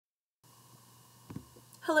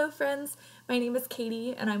Hello friends, my name is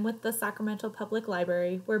Katie and I'm with the Sacramento Public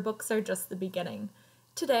Library where books are just the beginning.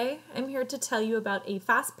 Today, I'm here to tell you about a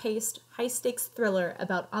fast-paced, high-stakes thriller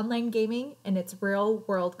about online gaming and its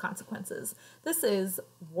real-world consequences. This is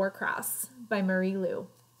Warcross by Marie Lu.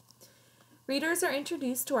 Readers are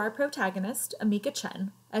introduced to our protagonist, Amika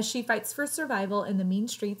Chen, as she fights for survival in the mean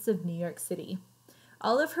streets of New York City.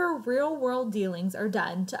 All of her real-world dealings are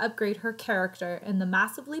done to upgrade her character in the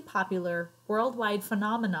massively popular worldwide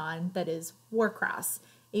phenomenon that is Warcross,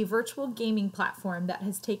 a virtual gaming platform that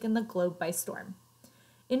has taken the globe by storm.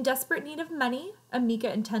 In desperate need of money,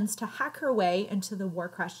 Amika intends to hack her way into the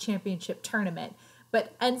Warcross Championship tournament,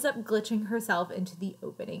 but ends up glitching herself into the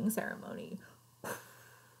opening ceremony.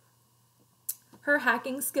 Her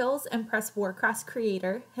hacking skills impress Warcross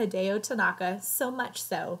creator Hideo Tanaka so much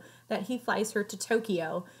so that he flies her to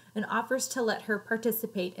Tokyo and offers to let her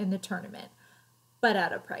participate in the tournament, but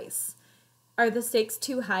at a price. Are the stakes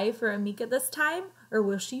too high for Amika this time, or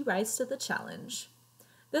will she rise to the challenge?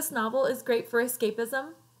 This novel is great for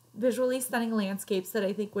escapism, visually stunning landscapes that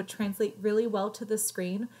I think would translate really well to the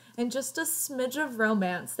screen, and just a smidge of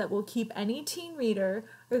romance that will keep any teen reader,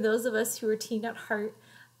 or those of us who are teen at heart,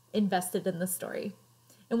 invested in the story.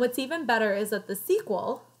 And what's even better is that the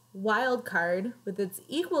sequel, Wildcard, with its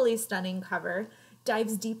equally stunning cover,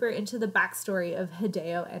 dives deeper into the backstory of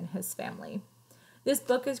Hideo and his family. This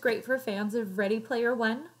book is great for fans of Ready Player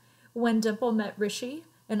One, When Dimple Met Rishi,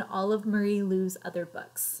 and all of Marie Lu's other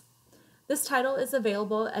books. This title is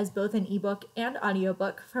available as both an ebook and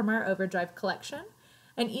audiobook from our Overdrive collection,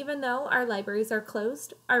 and even though our libraries are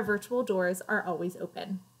closed, our virtual doors are always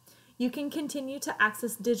open. You can continue to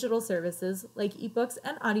access digital services like ebooks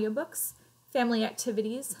and audiobooks, family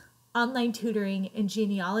activities, online tutoring, and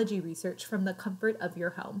genealogy research from the comfort of your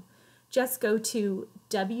home. Just go to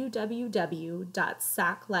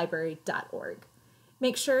www.saclibrary.org.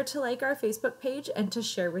 Make sure to like our Facebook page and to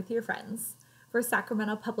share with your friends. For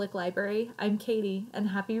Sacramento Public Library, I'm Katie, and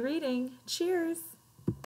happy reading! Cheers!